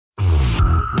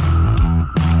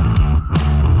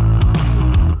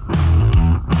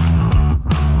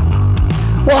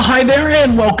Well, hi there,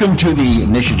 and welcome to the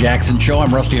Nisha Jackson Show.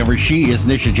 I'm Rusty Humphries. She is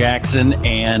Nisha Jackson,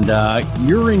 and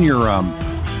you're in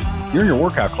your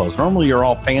workout clothes. Normally, you're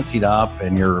all fancied up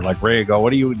and you're like ready to go.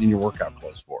 What are you in your workout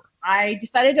clothes for? I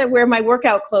decided to wear my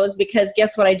workout clothes because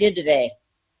guess what I did today?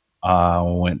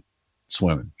 Went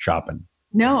swimming, shopping.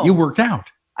 No, you worked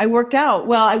out. I worked out.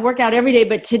 Well, I work out every day,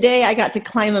 but today I got to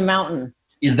climb a mountain.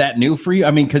 Is that new for you? I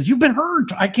mean, because you've been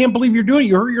hurt. I can't believe you're doing it.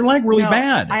 You hurt your leg really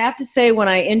bad. I have to say, when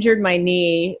I injured my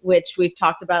knee, which we've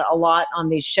talked about a lot on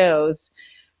these shows,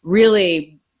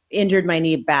 really injured my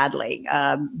knee badly.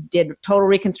 Did total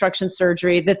reconstruction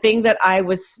surgery. The thing that I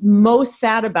was most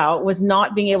sad about was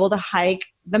not being able to hike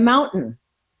the mountain.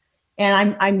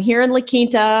 And I'm here in La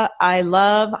Quinta. I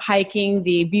love hiking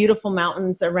the beautiful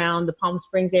mountains around the Palm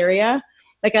Springs area.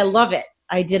 Like, I love it.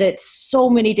 I did it so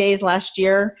many days last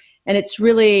year. And it's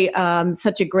really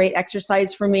such a great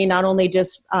exercise for me, not only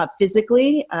just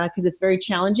physically, because it's very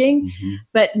challenging,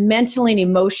 but mentally and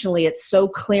emotionally, it's so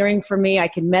clearing for me. I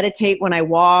can meditate when I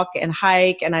walk and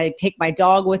hike, and I take my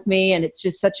dog with me, and it's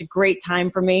just such a great time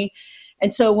for me.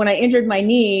 And so when I injured my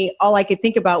knee, all I could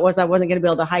think about was I wasn't going to be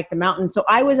able to hike the mountain. So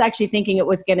I was actually thinking it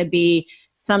was going to be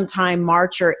sometime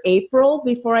March or April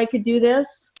before I could do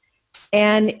this.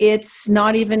 And it's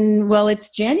not even, well,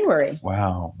 it's January.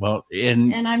 Wow. Well,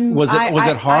 was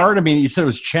it hard? I mean, you said it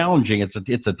was challenging. It's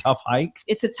a tough hike.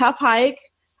 It's a tough hike.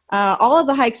 All of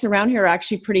the hikes around here are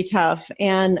actually pretty tough.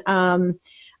 And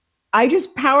I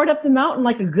just powered up the mountain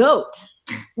like a goat.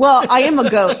 Well, I am a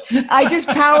goat. I just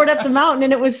powered up the mountain,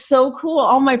 and it was so cool.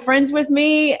 All my friends with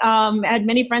me, I had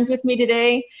many friends with me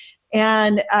today.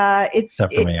 And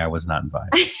except for me, I was not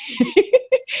invited.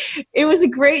 It was a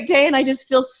great day, and I just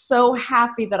feel so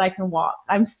happy that I can walk.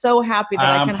 I'm so happy that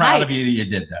I can hike. I'm proud of you that you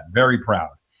did that. Very proud.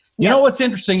 You know what's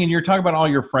interesting, and you're talking about all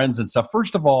your friends and stuff.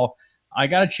 First of all, I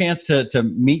got a chance to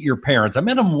meet your parents. I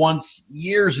met them once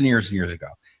years and years and years ago,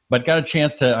 but got a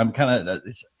chance to,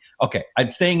 I'm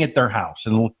staying at their house,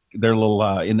 in their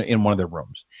little, in one of their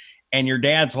rooms. And your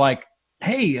dad's like,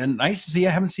 hey, and nice to see you.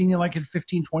 I haven't seen you like in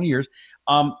 15, 20 years.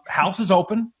 House is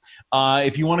open.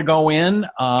 If you want to go in,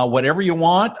 whatever you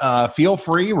want, feel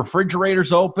free.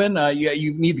 Refrigerator's open.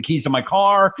 You need the keys to my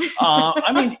car.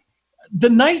 I mean,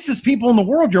 the nicest people in the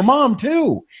world, your mom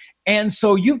too. And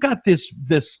so you've got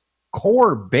this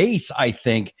core base, I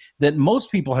think, that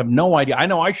most people have no idea. I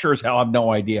know I sure as hell have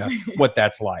no idea what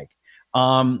that's like.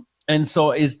 And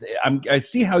so I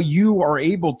see how you are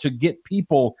able to get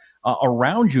people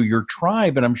around you, your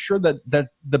tribe, and I'm sure that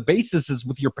the basis is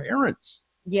with your parents.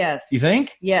 Yes. You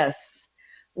think? Yes.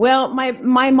 Well,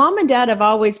 my mom and dad have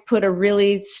always put a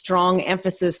really strong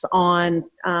emphasis on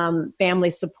family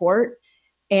support.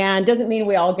 And doesn't mean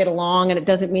we all get along, and it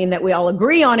doesn't mean that we all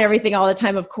agree on everything all the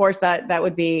time. Of course, that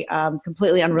would be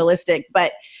completely unrealistic.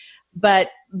 But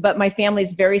my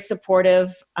family's very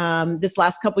supportive. This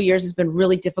last couple of years has been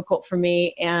really difficult for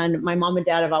me, and my mom and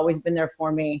dad have always been there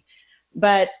for me.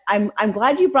 But I'm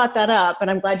glad you brought that up, and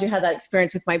I'm glad you had that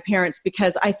experience with my parents,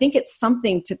 because I think it's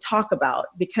something to talk about.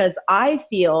 Because I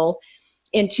feel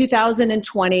in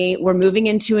 2020, we're moving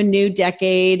into a new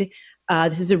decade.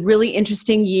 This is a really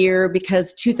interesting year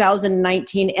because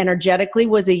 2019 energetically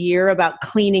was a year about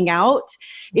cleaning out.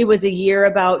 It was a year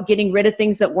about getting rid of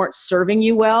things that weren't serving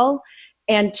you well.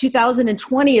 And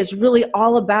 2020 is really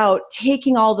all about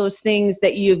taking all those things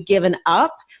that you've given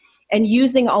up and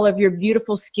using all of your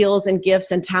beautiful skills and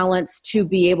gifts and talents to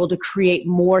be able to create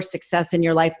more success in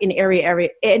your life in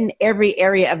every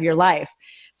area of your life.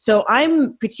 So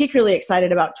I'm particularly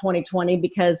excited about 2020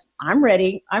 because I'm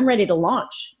ready. I'm ready to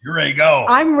launch. You're ready to go.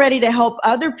 I'm ready to help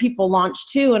other people launch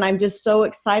too. And I'm just so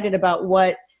excited about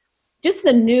what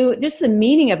the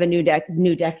meaning of a new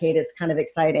decade is kind of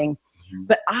exciting.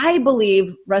 But I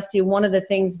believe, Rusty, one of the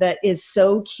things that is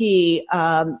so key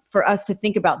for us to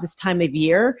think about this time of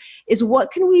year is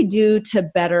what can we do to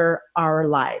better our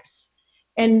lives?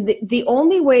 And the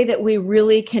only way that we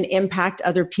really can impact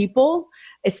other people,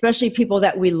 especially people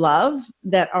that we love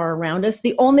that are around us,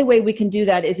 the only way we can do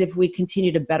that is if we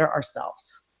continue to better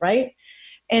ourselves, right?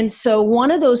 And so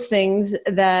one of those things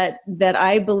that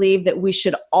I believe that we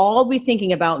should all be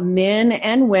thinking about, men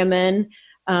and women,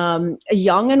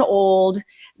 young and old,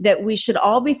 that we should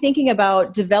all be thinking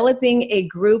about developing a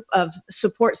group of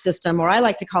support system, or I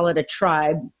like to call it a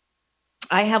tribe.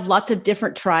 I have lots of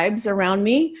different tribes around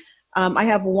me. I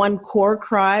have one core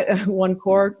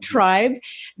tribe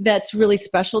that's really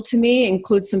special to me,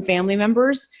 includes some family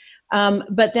members.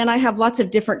 But then I have lots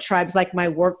of different tribes, like my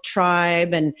work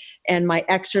tribe and my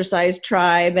exercise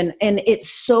tribe. And it's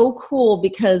so cool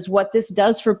because what this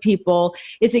does for people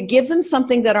is it gives them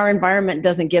something that our environment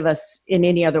doesn't give us in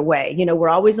any other way. You know, we're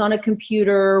always on a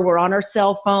computer, we're on our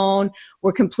cell phone,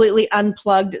 we're completely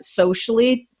unplugged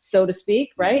socially, so to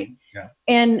speak, right? Yeah.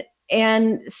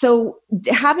 And so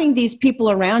having these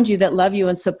people around you that love you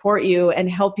and support you and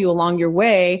help you along your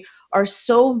way are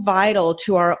so vital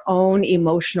to our own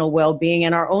emotional well-being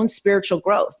and our own spiritual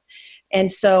growth. And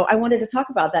so I wanted to talk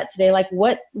about that today. Like,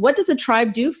 what does a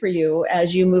tribe do for you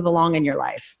as you move along in your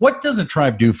life? What does a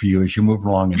tribe do for you as you move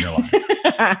along in your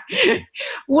life?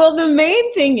 Well, the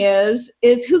main thing is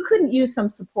who couldn't use some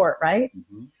support, right?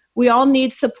 Mm-hmm. We all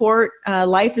need support.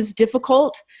 Life is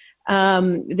difficult.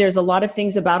 There's a lot of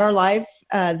things about our life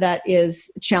that is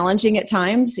challenging at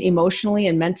times, emotionally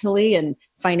and mentally and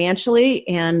financially,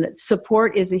 and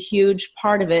support is a huge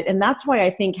part of it. And that's why I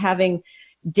think having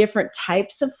different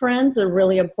types of friends are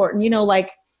really important. You know,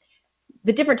 like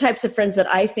the different types of friends that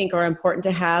I think are important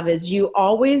to have is you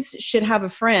always should have a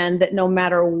friend that no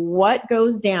matter what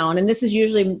goes down, and this is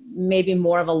usually maybe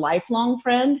more of a lifelong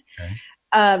friend, okay.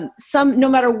 No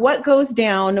matter what goes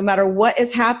down, no matter what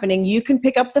is happening, you can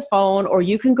pick up the phone or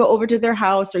you can go over to their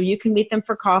house or you can meet them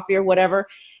for coffee or whatever.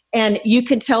 And you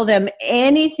can tell them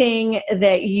anything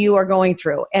that you are going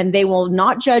through and they will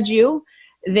not judge you.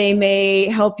 They may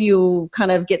help you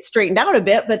kind of get straightened out a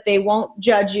bit, but they won't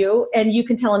judge you and you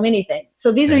can tell them anything.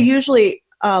 So these are usually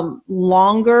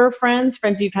longer friends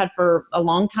you've had for a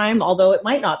long time, although it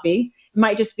might not be. It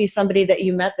might just be somebody that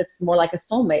you met that's more like a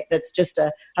soulmate, that's just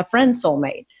a friend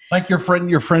soulmate. Like your friend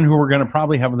who we're going to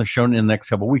probably have on the show in the next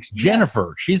couple of weeks,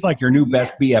 Jennifer. Yes. She's like your new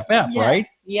best BFF, right?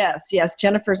 Yes.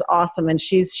 Jennifer's awesome. And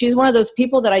she's one of those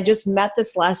people that I just met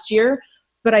this last year,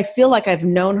 but I feel like I've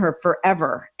known her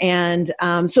forever. And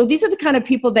so these are the kind of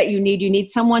people that you need. You need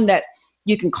someone that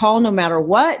you can call no matter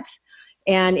what.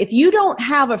 And if you don't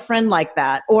have a friend like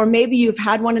that, or maybe you've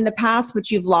had one in the past, but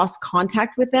you've lost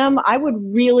contact with them, I would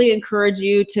really encourage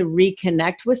you to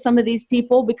reconnect with some of these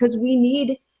people because we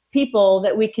need people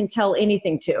that we can tell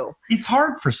anything to. It's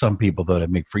hard for some people though to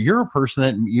make, for you're a person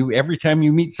that every time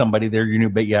you meet somebody, they're your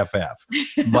new BFF.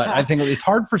 But I think it's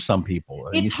hard for some people.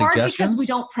 It's hard because we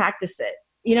don't practice it.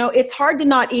 You know, it's hard to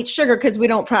not eat sugar because we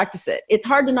don't practice it. It's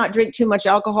hard to not drink too much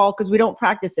alcohol because we don't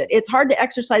practice it. It's hard to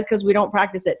exercise because we don't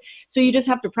practice it. So you just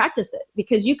have to practice it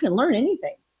because you can learn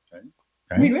anything. Okay.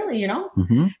 I mean, really, you know?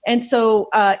 Mm-hmm. And so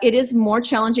it is more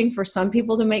challenging for some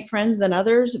people to make friends than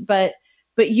others, but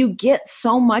you get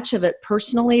so much of it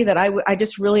personally that I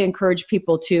just really encourage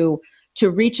people to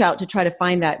reach out to try to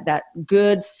find that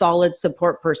good, solid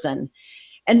support person.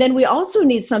 And then we also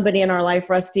need somebody in our life,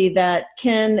 Rusty, that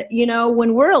can, you know,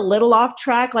 when we're a little off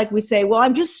track, like we say, well,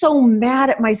 I'm just so mad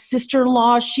at my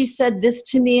sister-in-law. She said this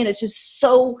to me and it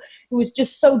was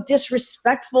just so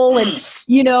disrespectful. And,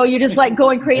 you know, you're just like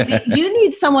going crazy. You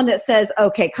need someone that says,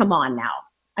 okay, come on now.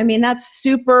 I mean, that's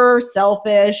super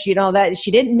selfish. You know, that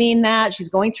she didn't mean that. She's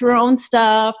going through her own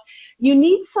stuff. You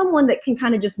need someone that can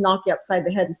kind of just knock you upside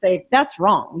the head and say, that's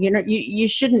wrong. You know, you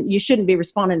shouldn't be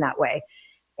responding that way.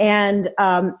 And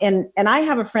I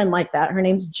have a friend like that. Her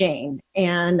name's Jane,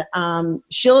 and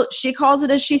she calls it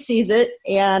as she sees it,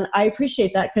 and I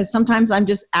appreciate that because sometimes I'm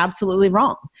just absolutely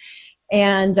wrong.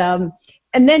 And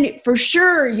then for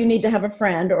sure you need to have a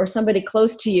friend or somebody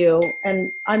close to you. And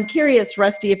I'm curious,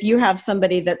 Rusty, if you have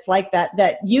somebody that's like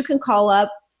that you can call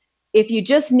up if you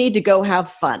just need to go have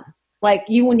fun. Like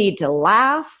you need to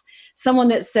laugh. Someone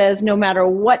that says no matter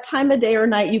what time of day or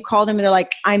night you call them and they're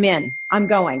like, I'm in, I'm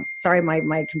going. Sorry,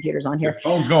 my computer's on here. Your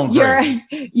phone's going crazy.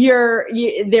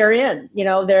 They're in, you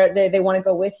know, they want to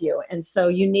go with you. And so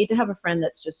you need to have a friend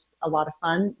that's just a lot of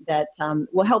fun that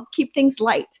will help keep things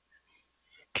light.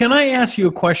 Can I ask you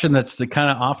a question that's the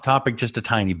kind of off topic just a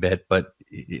tiny bit, but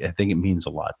I think it means a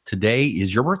lot. Today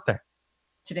is your birthday.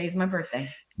 Today's my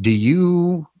birthday.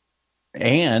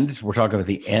 And we're talking about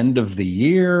the end of the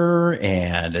year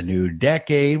and a new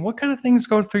decade. What kind of things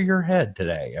go through your head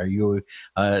today? Are you,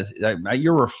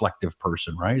 you're a reflective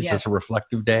person, right? Is this a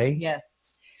reflective day?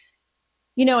 Yes.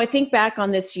 You know, I think back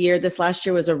on this last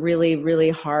year was a really, really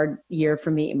hard year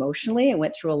for me emotionally. I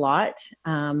went through a lot.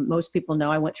 Most people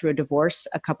know I went through a divorce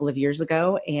a couple of years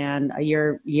ago and a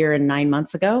year and 9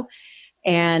 months ago.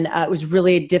 And it was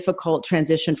really a difficult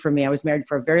transition for me. I was married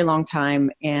for a very long time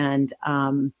and,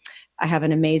 I have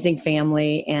an amazing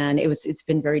family and it's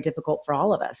been very difficult for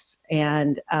all of us.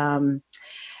 And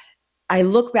I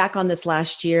look back on this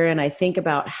last year and I think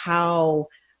about how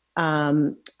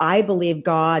I believe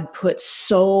God put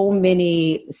so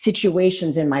many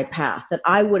situations in my path that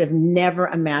I would have never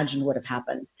imagined would have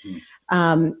happened.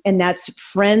 And that's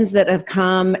friends that have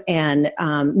come and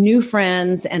new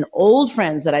friends and old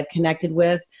friends that I've connected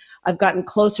with. I've gotten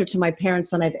closer to my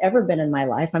parents than I've ever been in my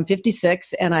life. I'm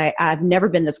 56 and I've never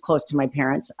been this close to my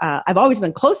parents. I've always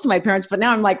been close to my parents, but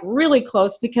now I'm like really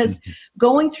close because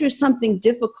going through something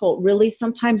difficult really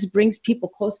sometimes brings people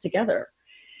close together.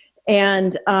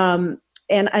 And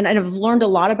I've learned a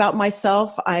lot about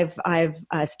myself. I've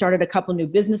started a couple new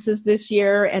businesses this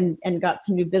year and got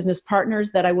some new business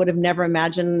partners that I would have never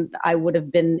imagined I would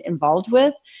have been involved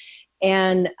with.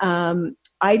 And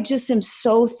I just am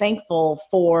so thankful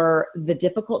for the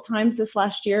difficult times this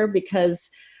last year because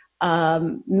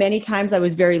many times I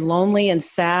was very lonely and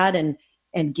sad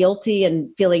and guilty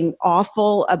and feeling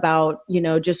awful about,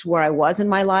 just where I was in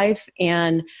my life.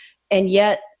 And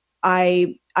yet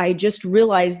I just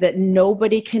realized that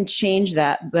nobody can change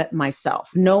that but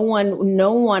myself. No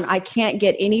one, I can't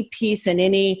get any peace and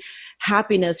any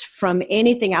happiness from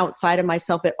anything outside of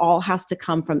myself. It all has to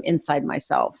come from inside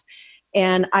myself.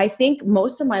 And I think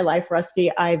most of my life,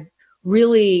 Rusty, I've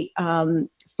really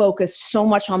focused so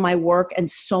much on my work and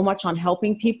so much on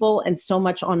helping people and so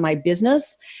much on my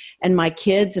business and my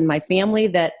kids and my family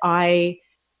that I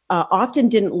often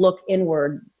didn't look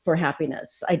inward for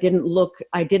happiness. I didn't look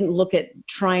at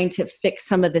trying to fix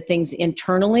some of the things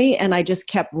internally, and I just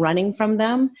kept running from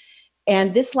them.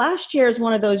 And this last year is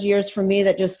one of those years for me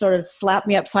that just sort of slapped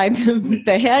me upside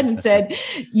the head and said,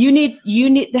 you need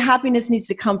the happiness needs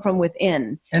to come from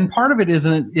within. And part of it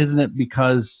isn't it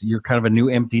because you're kind of a new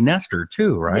empty nester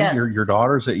too, right? Yes. Your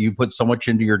daughters, that you put so much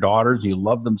into your daughters, you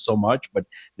love them so much, but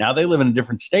now they live in a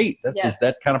different state. Is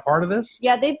that kind of part of this?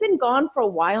 Yeah, they've been gone for a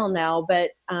while now, but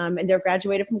and they're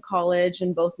graduated from college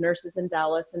and both nurses in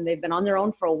Dallas, and they've been on their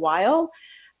own for a while.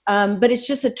 But it's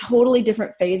just a totally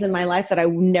different phase in my life that I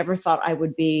never thought I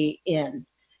would be in.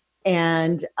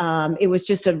 And it was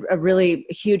just a really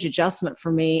huge adjustment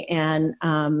for me. And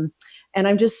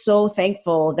I'm just so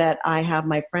thankful that I have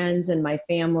my friends and my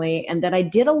family and that I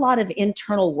did a lot of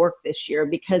internal work this year,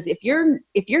 because if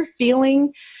you're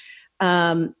feeling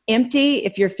empty,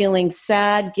 if you're feeling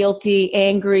sad, guilty,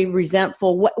 angry,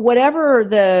 resentful, whatever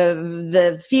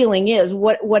the feeling is,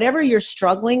 whatever you're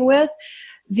struggling with,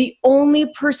 the only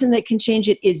person that can change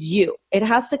it is you. It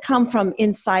has to come from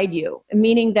inside you,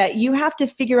 meaning that you have to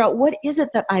figure out, what is it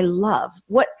that I love?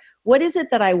 What is it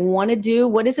that I want to do?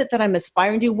 What is it that I'm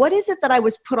aspiring to do? What is it that I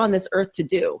was put on this earth to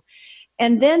do?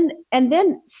 And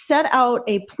then set out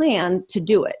a plan to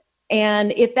do it.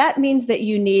 And if that means that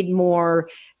you need more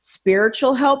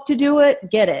spiritual help to do it,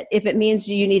 get it. If it means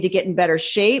you need to get in better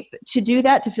shape to do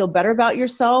that, to feel better about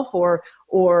yourself or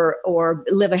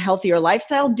live a healthier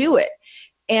lifestyle, do it.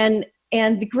 And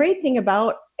the great thing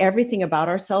about everything about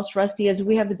ourselves, Rusty, is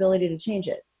we have the ability to change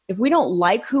it. If we don't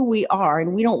like who we are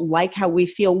and we don't like how we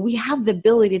feel, we have the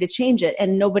ability to change it,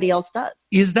 and nobody else does.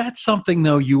 Is that something,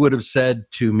 though, you would have said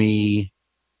to me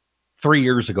 3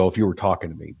 years ago if you were talking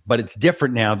to me? But it's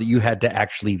different now that you had to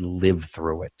actually live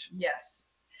through it.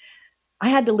 Yes. I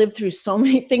had to live through so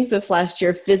many things this last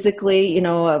year physically,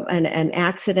 an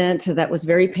accident that was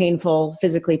very painful,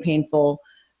 physically painful.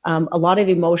 A lot of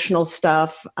emotional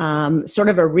stuff, sort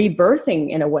of a rebirthing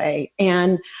in a way.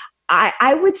 And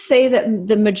I would say that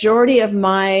the majority of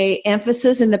my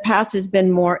emphasis in the past has been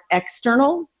more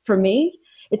external for me.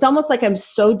 It's almost like I'm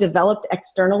so developed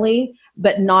externally,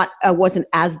 but wasn't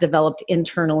as developed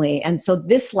internally. And so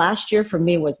this last year for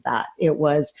me was that. It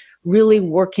was really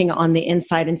working on the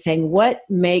inside and saying, what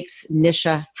makes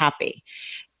Nisha happy?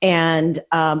 And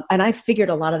I figured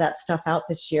a lot of that stuff out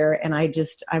this year, and I'm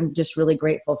just really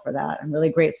grateful for that. I'm really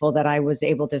grateful that I was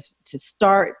able to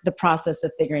start the process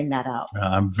of figuring that out.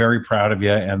 I'm very proud of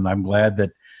you, and I'm glad that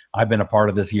I've been a part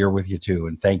of this year with you too.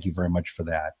 And thank you very much for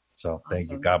that. So thank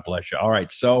you. God bless you. All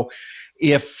right. So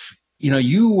if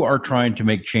you are trying to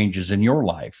make changes in your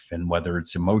life, and whether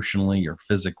it's emotionally or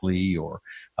physically or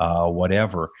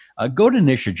whatever, go to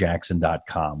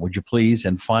nishajackson.com, would you please,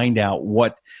 and find out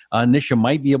what Nisha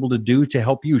might be able to do to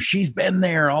help you. She's been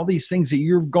there. All these things that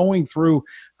you're going through,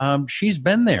 she's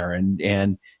been there.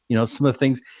 And some of the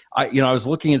things, I was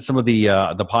looking at some of the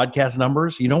podcast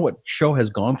numbers. You know what show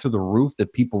has gone through the roof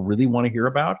that people really want to hear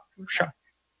about?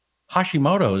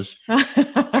 Hashimoto's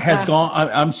has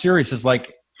gone. I'm serious. It's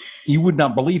like, you would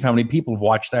not believe how many people have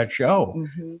watched that show.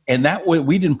 Mm-hmm. And that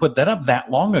we didn't put that up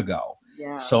that long ago.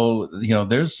 Yeah. So,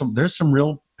 there's some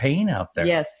real pain out there.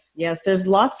 Yes. There's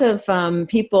lots of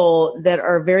people that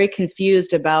are very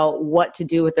confused about what to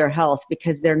do with their health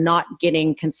because they're not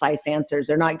getting concise answers.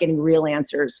 They're not getting real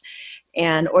answers,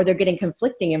 or they're getting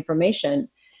conflicting information.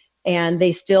 and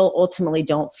they still ultimately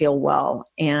don't feel well.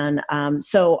 And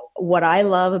so what I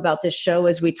love about this show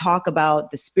is we talk about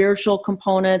the spiritual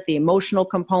component, the emotional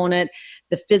component,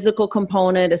 the physical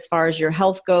component as far as your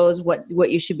health goes, what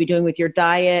you should be doing with your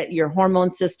diet, your hormone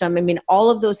system. I mean,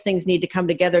 all of those things need to come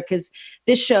together, because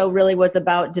this show really was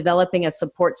about developing a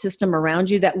support system around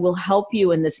you that will help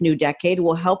you in this new decade,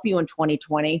 will help you in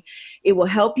 2020. It will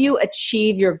help you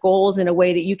achieve your goals in a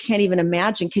way that you can't even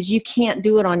imagine, because you can't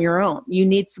do it on your own. You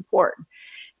need support.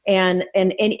 And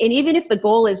even if the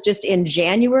goal is just in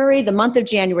January, the month of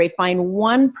January, find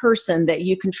one person that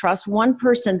you can trust, one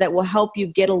person that will help you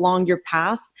get along your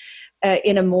path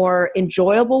in a more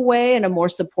enjoyable way, in a more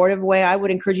supportive way. I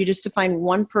would encourage you just to find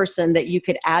one person that you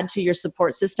could add to your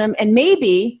support system, and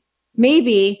maybe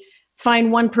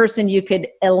find one person you could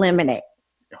eliminate.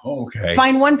 Okay.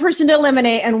 Find one person to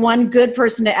eliminate and one good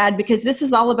person to add, because this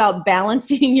is all about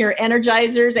balancing your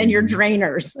energizers and your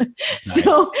drainers. Nice.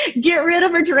 So get rid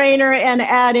of a drainer and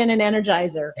add in an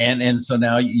energizer. And so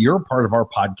now you're part of our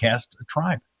podcast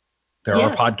tribe. They're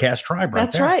our podcast tribe, right?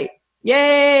 That's there. right.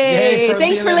 Yay.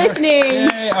 Thanks for listening.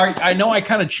 Yay. I know I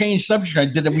kind of changed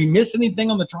subject. Did we miss anything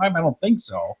on the tribe? I don't think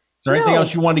so. Is there anything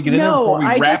else you wanted to get in there before we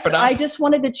wrap it up? I just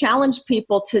wanted to challenge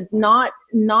people to not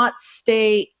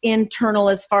stay internal,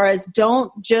 as far as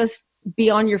don't just be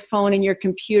on your phone and your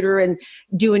computer and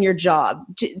doing your job.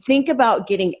 Think about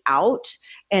getting out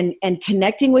and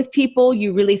connecting with people.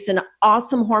 You release an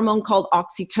awesome hormone called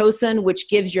oxytocin, which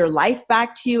gives your life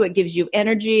back to you. It gives you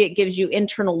energy. It gives you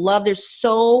internal love. There's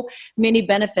so many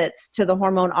benefits to the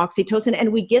hormone oxytocin,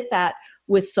 and we get that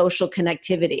with social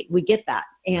connectivity. We get that.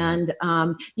 And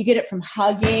you get it from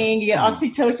hugging, you get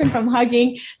oxytocin from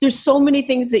hugging. There's so many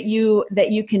things that you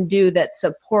can do that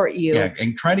support you. Yeah,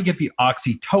 and try to get the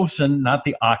oxytocin, not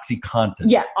the OxyContin.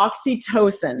 Yeah,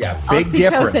 oxytocin. Yeah, big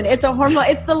difference. It's a hormone.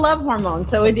 It's the love hormone.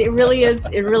 So it really is.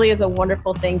 It really is a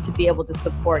wonderful thing to be able to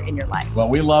support in your life. Well,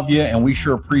 we love you, and we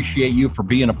sure appreciate you for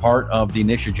being a part of the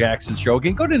Nisha Jackson Show.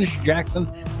 Again, go to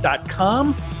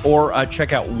nishajackson.com or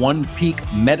check out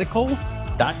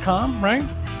onepeakmedical.com, right?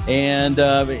 And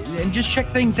just check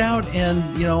things out. And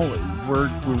we're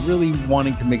really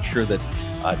wanting to make sure that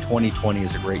 2020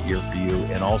 is a great year for you,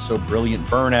 and also Brilliant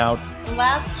Burnout. The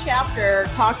last chapter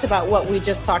talks about what we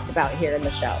just talked about here in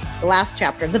the show. The last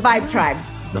chapter, the Vibe Tribe.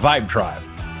 The Vibe Tribe.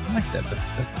 I like that.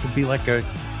 That could be like your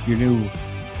new,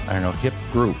 I don't know, hip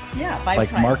group. Yeah, Vibe like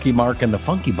Tribe. Marky Mark and the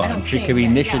Funky Bunch. It could be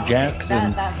Nisha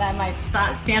Jackson. That might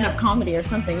stand-up comedy or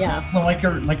something. Yeah. Well, like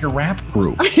your rap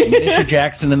group, Nisha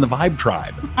Jackson and the Vibe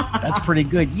Tribe. That's pretty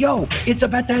good. Yo, it's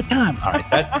about that time. All right,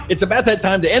 it's about that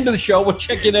time. The end of the show. We'll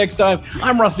check you next time.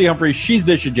 I'm Rusty Humphries. She's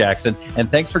Nisha Jackson,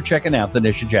 and thanks for checking out the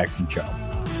Nisha Jackson Show.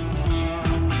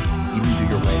 You can do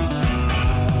your way.